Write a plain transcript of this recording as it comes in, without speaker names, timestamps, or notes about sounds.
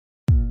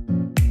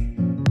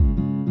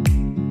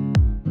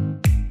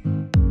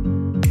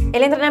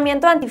El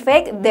entrenamiento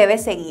anti-fake debe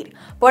seguir.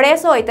 Por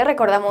eso hoy te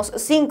recordamos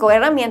 5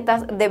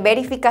 herramientas de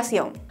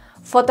verificación.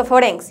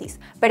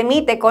 Fotoforensis.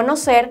 Permite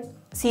conocer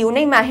si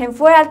una imagen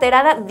fue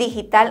alterada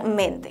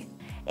digitalmente.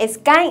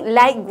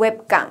 Skylight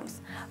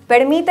Webcams.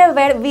 Permite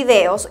ver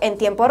videos en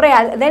tiempo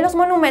real de los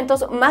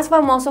monumentos más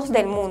famosos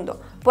del mundo,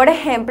 por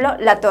ejemplo,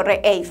 la Torre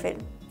Eiffel.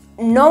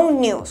 No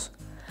News.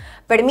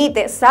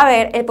 Permite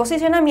saber el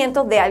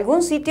posicionamiento de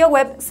algún sitio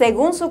web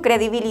según su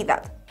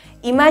credibilidad.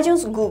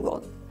 Images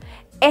Google.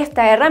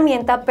 Esta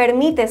herramienta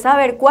permite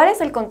saber cuál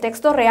es el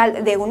contexto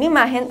real de una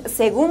imagen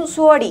según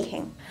su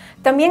origen.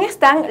 También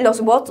están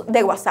los bots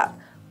de WhatsApp,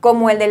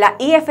 como el de la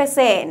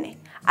IFCN,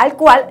 al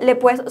cual le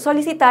puedes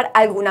solicitar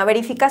alguna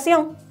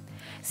verificación.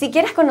 Si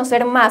quieres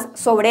conocer más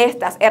sobre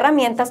estas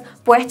herramientas,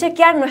 puedes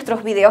chequear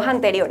nuestros videos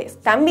anteriores.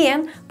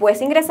 También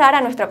puedes ingresar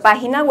a nuestra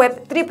página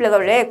web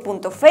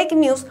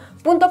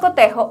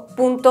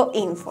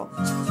www.fakenews.cotejo.info.